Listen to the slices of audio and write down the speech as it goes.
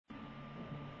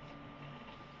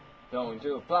Going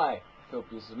to apply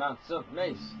copious amounts of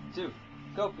mace to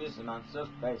copious amounts of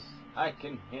face. I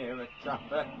can hear a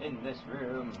trapper in this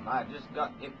room. I just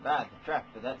got hit by the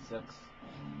trapper, that sucks.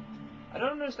 I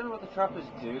don't understand what the trappers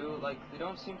do, like, they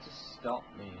don't seem to stop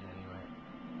me in any way.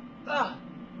 Ah!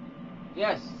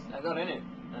 Yes, I got in it,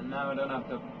 and now I don't have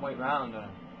to wait round, and I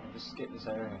just skip this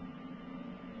area.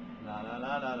 La la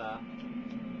la la la.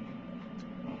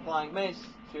 Applying mace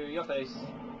to your face.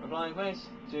 Applying mace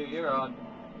to your arm.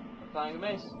 Applying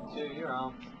mace to your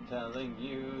arm. Telling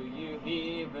you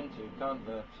even to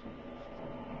convert.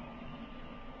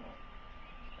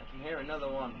 I can hear another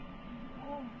one.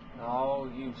 Oh,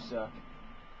 you suck.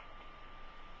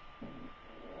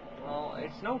 Well,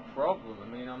 it's no problem. I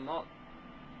mean, I'm not...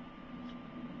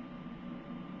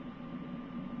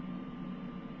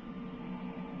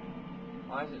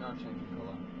 Why is it not changing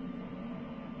colour?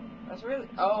 That's really...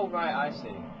 Oh, right, I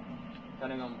see.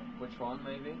 Depending on which one,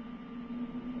 maybe.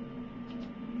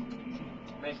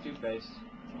 Mace to face.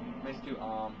 Mace to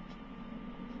arm.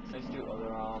 Mace to other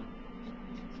arm.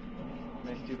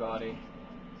 Mace to body.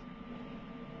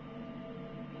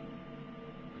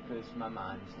 Because my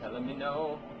mind's telling me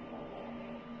no.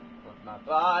 But my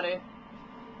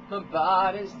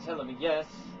body's telling me yes.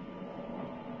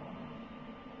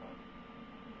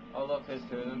 Oh look, there's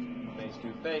two of them. Mace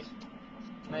to face.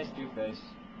 Mace to face.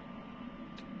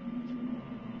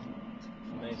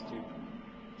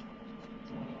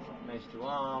 Mace to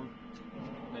arm.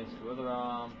 Mace to other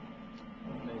arm.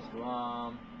 Mace to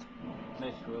arm.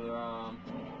 Mace to other arm.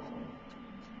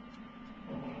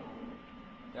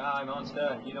 Die,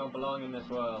 monster, you don't belong in this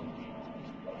world.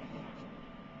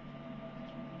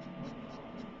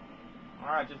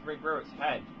 Alright, just break through its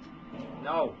head.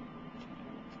 No.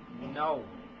 No.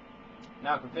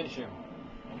 Now I can finish him.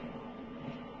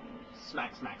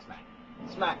 Smack, smack, smack.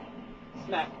 Smack,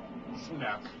 smack,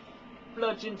 smack.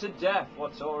 Bludgeon to death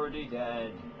what's already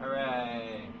dead.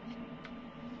 Hooray.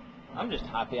 I'm just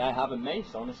happy I have a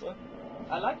mace, honestly.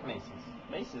 I like maces.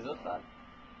 Maces are fun.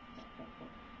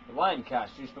 The wine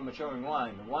cask used for maturing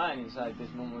wine. The wine inside this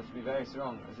one must be very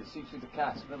strong, as it seeps through the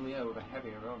cask, filling the air with a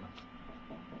heavy aroma.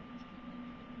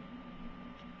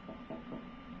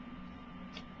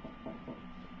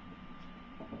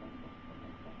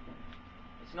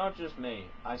 It's not just me.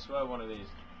 I swear one of these,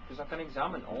 because I can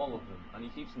examine all of them, and he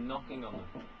keeps knocking on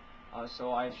them.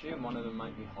 So I assume one of them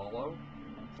might be hollow.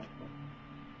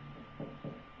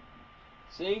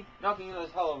 See? Knocking on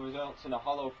this hollow results in a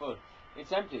hollow foot.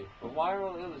 It's empty, but why are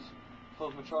all the others full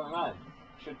of maturing wine?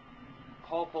 Should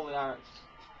Paul pull the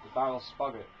barrel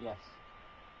spogot? Yes.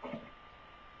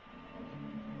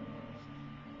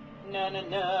 No, no,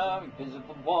 no,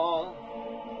 invisible wall.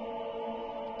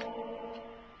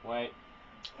 Wait.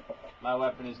 My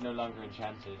weapon is no longer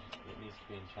enchanted. It needs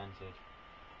to be enchanted.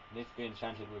 It needs to be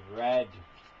enchanted with red.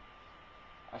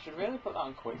 I should really put that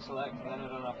on quick select, then I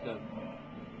don't have to...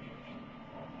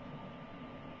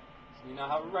 So we now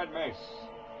have a red mace.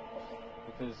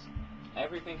 Because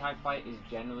everything I fight is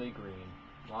generally green.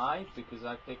 Why? Because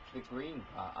I picked the green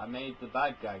part. I made the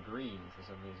bad guy green for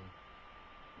some reason.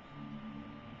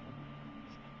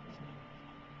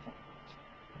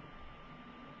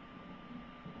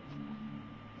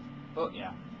 But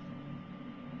yeah.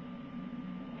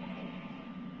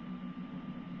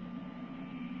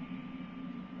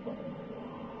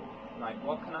 Right,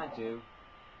 what can I do?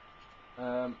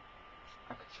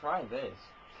 I could try this.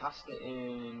 Cast it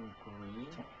in green.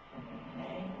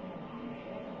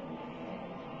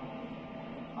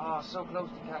 Oh, so close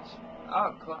to catch.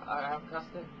 Oh, I have cast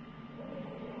it.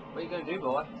 What are you gonna do,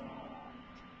 boy?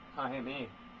 Can't hit me.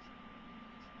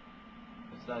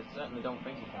 Because I certainly don't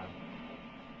think you can.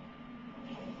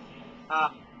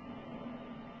 Ha!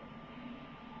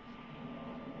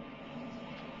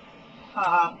 Ha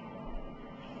ha!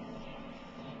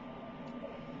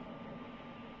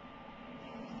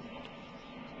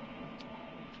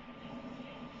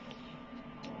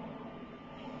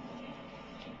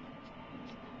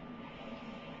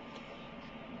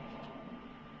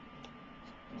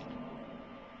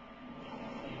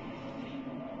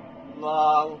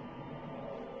 Lol.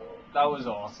 That was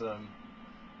awesome.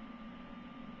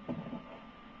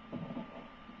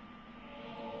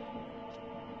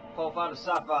 Paul found a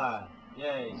sapphire.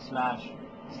 Yay, smash,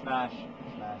 smash,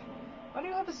 smash. Why do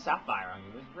you have a sapphire on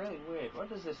you? It's really weird. What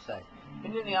does this say?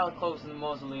 Hidden in the alcoves in the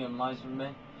mausoleum lies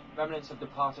remnants of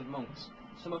departed monks.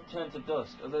 Some have turned to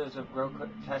dust, others have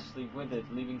grotesquely withered,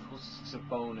 leaving husks of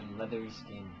bone and leathery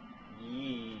skin.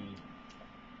 Yee.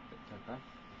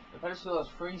 The pedestal has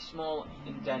three small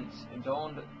indents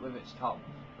adorned with its top,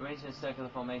 arranged in a circular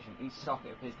formation. Each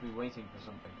socket appears to be waiting for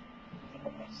something.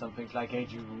 Something like a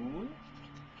jewel?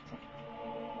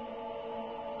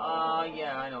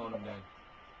 Yeah, I know what I'm doing.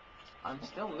 I'm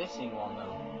still missing one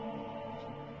though.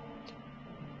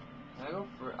 Can I go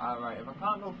through? Right, if I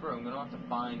can't go through, I'm gonna have to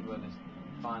find where this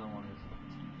final one is.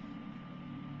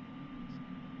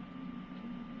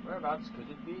 Whereabouts could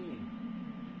it be?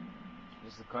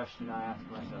 Is the question I ask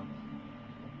myself.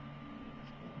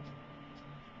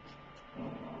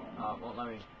 Oh, well, let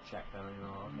me check them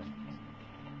anymore. Okay.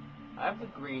 I have the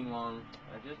green one.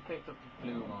 I just picked up the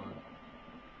blue one.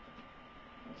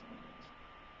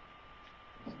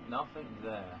 There's nothing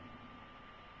there.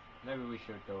 Maybe we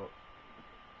should go up.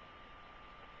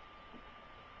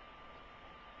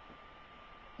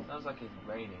 Sounds like it's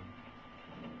raining.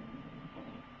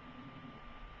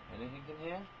 Anything in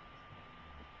here?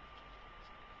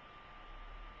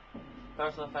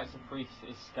 Personal effects of priest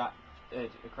is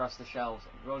scattered across the shelves.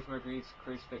 Rosemary beads,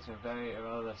 crucifix, and various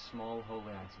other small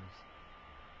holy items.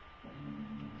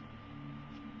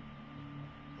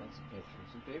 That's a picture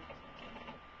of some people.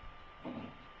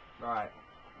 Right.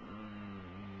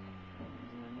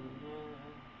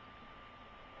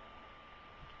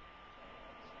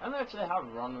 I don't actually have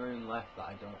one room left that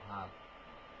I don't have.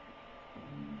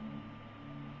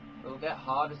 It'll get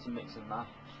harder to mix and match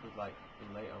with like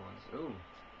the later ones. Ooh.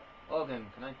 Organ.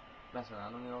 Can I mess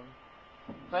around on the organ?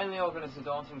 Playing the organ is a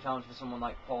daunting challenge for someone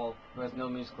like Paul, who has no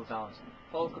musical talent.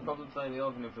 Paul could probably play the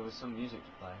organ if there was some music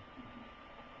to play.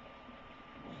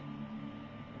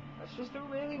 That's just a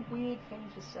really weird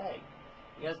thing to say.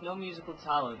 He has no musical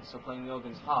talent, so playing the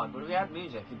organ's hard, but if he had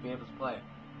music, he'd be able to play it.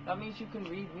 That means you can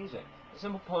read music. A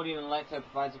simple podium and lectern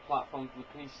provides a platform for the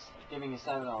priest giving a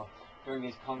seminar during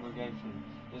his congregation.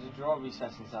 There's a drawer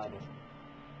recessed inside it.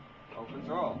 Open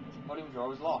drawer. Podium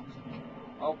drawer is locked.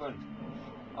 Open.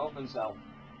 Open cell.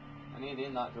 I need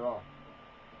in that drawer.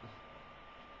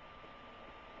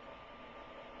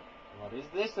 What is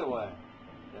this away?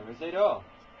 There is a door.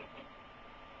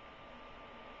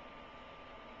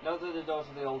 Note that the door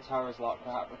to the old tower is locked.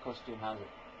 Perhaps the costume has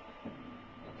it.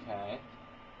 Okay.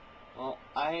 Well,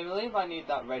 I believe I need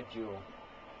that red jewel.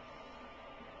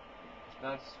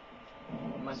 That's...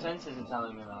 my senses are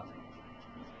telling me that.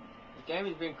 The game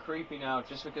has been creepy now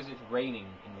just because it's raining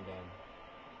in the game.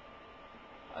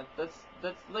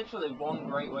 That's literally one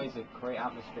great way to create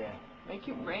atmosphere. Make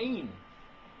it rain!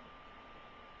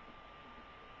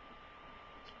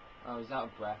 Oh, he's out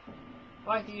of breath.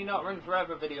 Why can you not run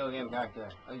forever, video game character?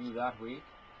 Are you that weak?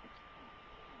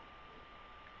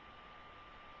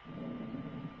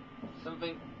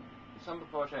 Some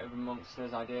portrait of a monk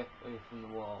stares ideally from the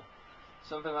wall.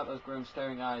 Something about those grim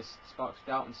staring eyes sparks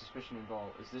doubt and suspicion in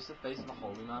Ball. Is this the face of a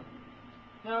holy man?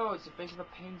 No, it's the face of a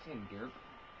painting, Gerb.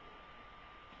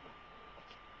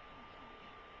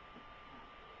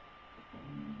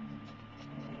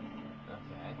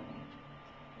 Okay.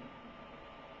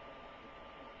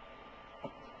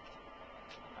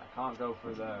 I can't go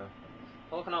through there.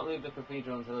 Paul cannot leave the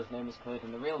cathedral until his name is cleared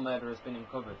and the real murderer has been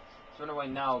uncovered. To run away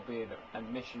now will be an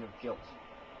admission of guilt.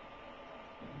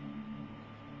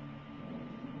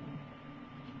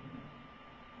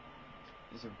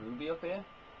 Is a ruby up here?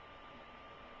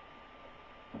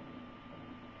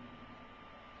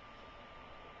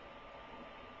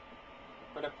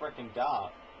 What a frickin'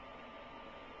 dart.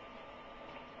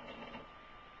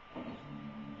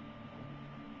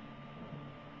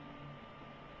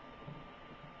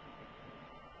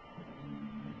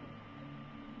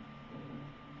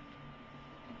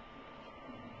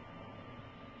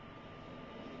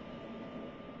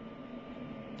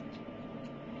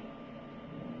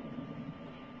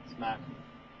 Smack.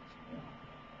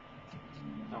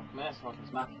 No, come here, so I can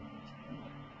smack.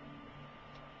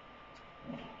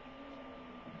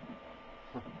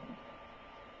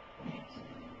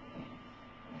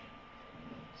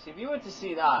 See, if you were to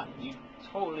see that, you'd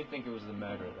totally think it was the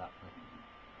murderer at that point.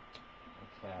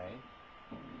 Okay.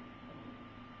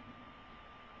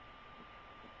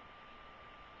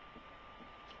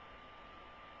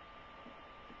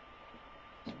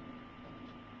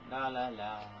 La la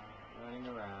la, running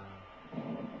around.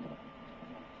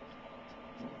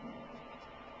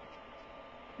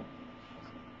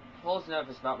 Paul's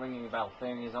nervous about ringing a bell,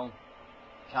 fearing his own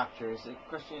capture. If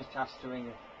Christian is tasked to ring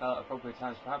a bell at appropriate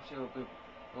times, perhaps he will be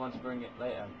the one to bring it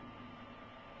later.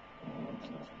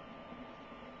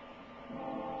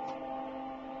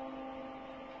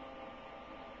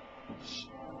 Shh.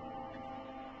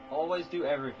 Always do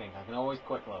everything. I can always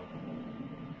quick load.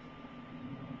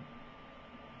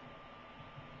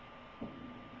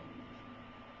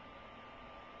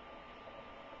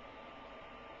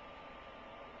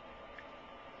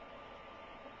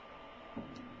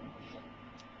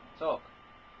 Talk.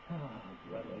 Ah,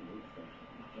 Brother Luther,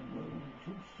 not a moment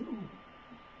too soon.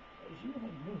 As you have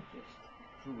noted,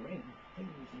 Dread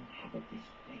things inhabit this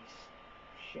place,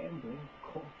 shambling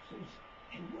corpses,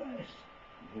 and worse.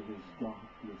 There is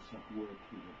darkness at work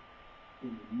here,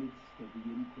 in the midst of the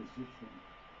Inquisition.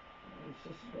 I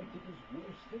suspect it is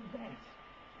worse than that.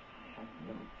 I have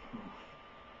no proof.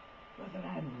 But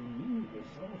I knew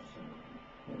this also.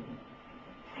 And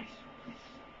the price of this.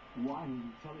 Why are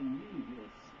you telling me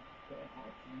this?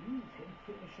 Perhaps you can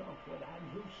finish off what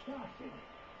Andrew started.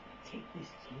 Take this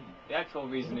key. The actual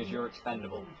reason is you're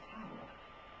expendable. Power.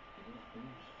 It has been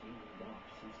sealed off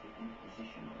since the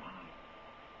Inquisition arrived.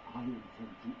 I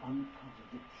intend to uncover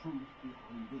the truth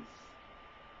behind this.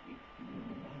 If you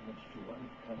manage to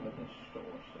uncover the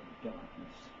source of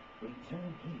darkness,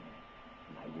 return here,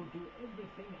 and I will do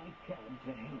everything I can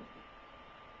to help.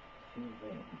 Till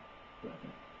then,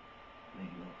 brother, may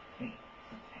your faith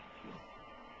protect you.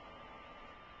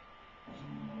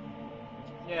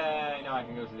 Yeah, I know I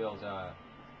can go to the old tower.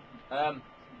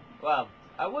 Well,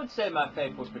 I would say my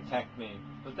faith would protect me,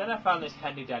 but then I found this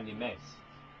handy-dandy mace.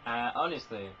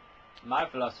 Honestly, my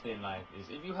philosophy in life is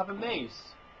if you have a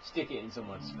mace, stick it in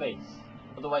someone's face.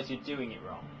 Otherwise you're doing it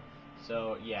wrong.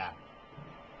 So, yeah.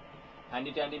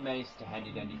 Handy-dandy mace to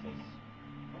handy-dandy face.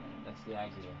 That's the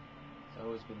idea. It's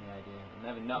always been the idea.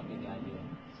 It'll never not be the idea.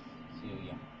 So,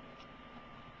 yeah.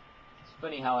 It's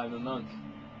funny how I'm a monk.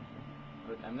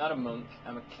 But I'm not a monk,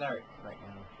 I'm a cleric right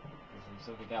now. Because I'm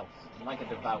something else. I'm like a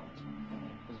devout.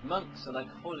 Because monks are like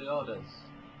holy orders.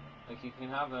 Like you can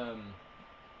have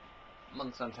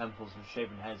monks on temples with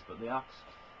shaven heads, but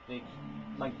they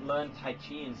like learn Tai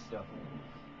Chi and stuff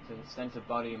to center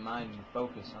body and mind and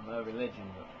focus on their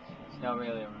religion, but it's not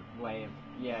really a way of...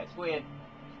 Yeah, it's weird.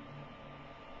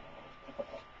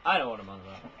 I don't want a monk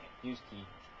though. Use key.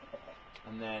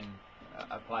 And then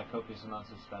apply copious amounts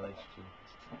of spellage to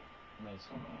mace.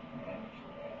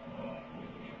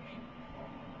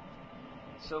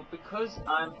 So because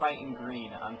I'm fighting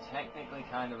green, I'm technically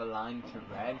kind of aligned to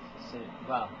red. So,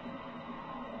 well,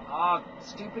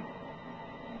 stupid.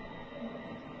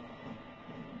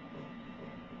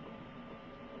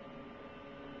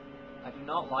 I do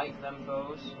not like them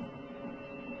foes.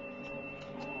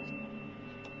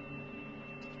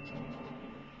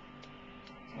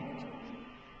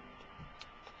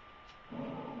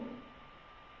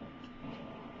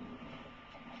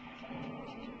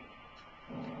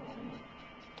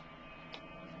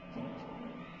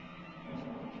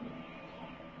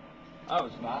 That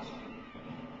was fast.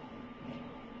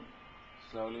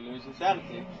 Slowly losing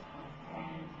sanity.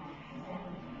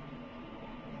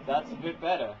 That's a bit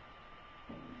better.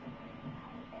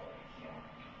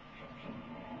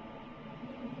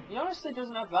 He honestly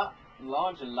doesn't have that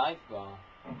large a life bar.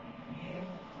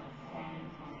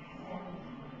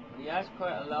 He has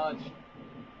quite a large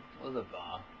other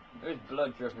bar. There is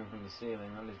blood dripping from the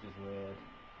ceiling, that is just weird.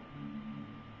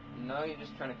 No, you're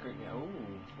just trying to creep me out.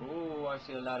 Ooh, I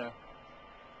see a ladder.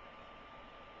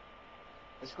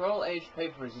 The scroll-aged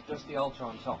paper is just the altar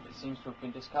on top. It seems to have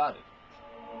been discarded.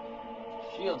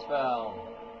 Shield spell.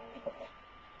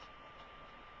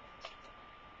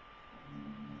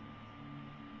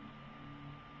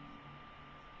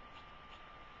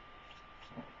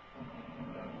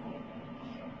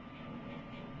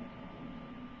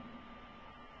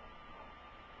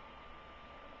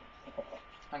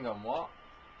 Hang on, what?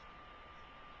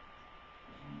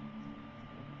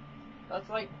 That's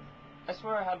like... I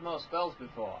swear I had more spells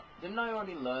before. Didn't I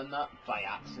already learn that by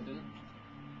accident?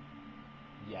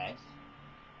 Yes.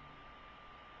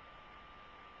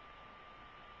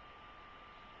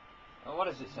 Oh, what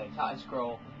does it say? Tattered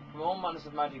scroll. From all manners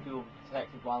of magic you will be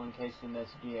protected while encased in this.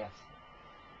 Yes.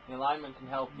 The alignment can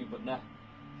help you, but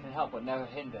never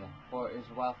hinder. For it is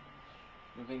well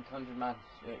within conjured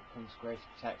magic comes greater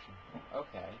protection.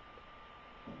 Okay.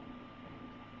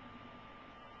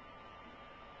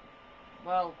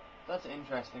 Well, that's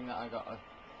interesting that I got a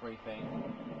free thing.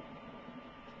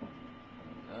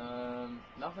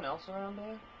 Nothing else around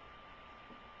here?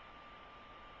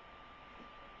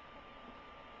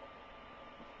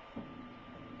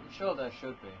 I'm sure there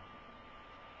should be.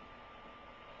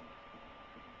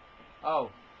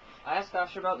 Oh, I asked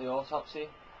Ash about the autopsy,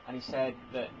 and he said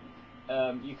that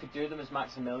you could do them as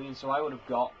Maximilian, so I would have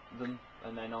got them,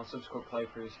 and then on subsequent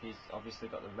playthroughs he's obviously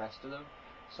got the rest of them.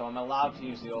 So I'm allowed to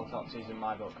use the autopsies in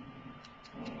my book.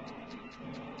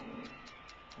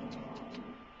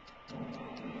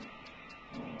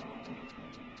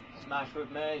 Smash with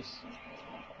mace.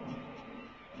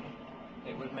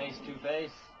 Hit with mace to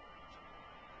face.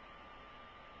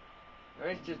 There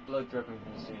is just blood dripping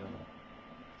from the ceiling.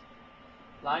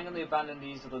 Lying on the abandoned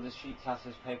easel of the sheet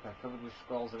tatter's paper covered with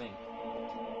scrolls of ink.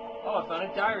 Oh, I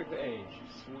found a diary page.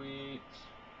 Sweet.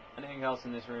 anything else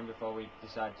in this room before we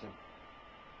decide to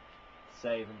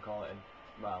save and call it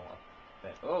a, well, a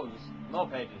bit. Oh, there's more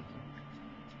pages.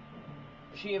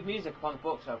 A sheet of music upon the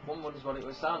bookshelf. One wonders what it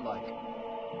would sound like.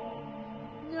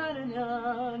 Na na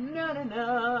na na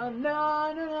na na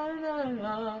na na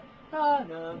na na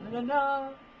na na na na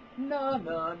na na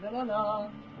na na na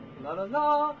la la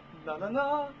la la la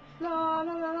la la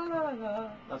la la la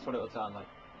la. That's what it would sound like.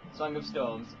 Song of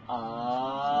Storms.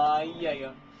 Ah, yeah,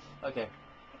 yeah. Okay.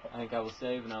 I think I will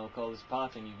save and I will call this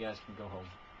part and you guys can go home.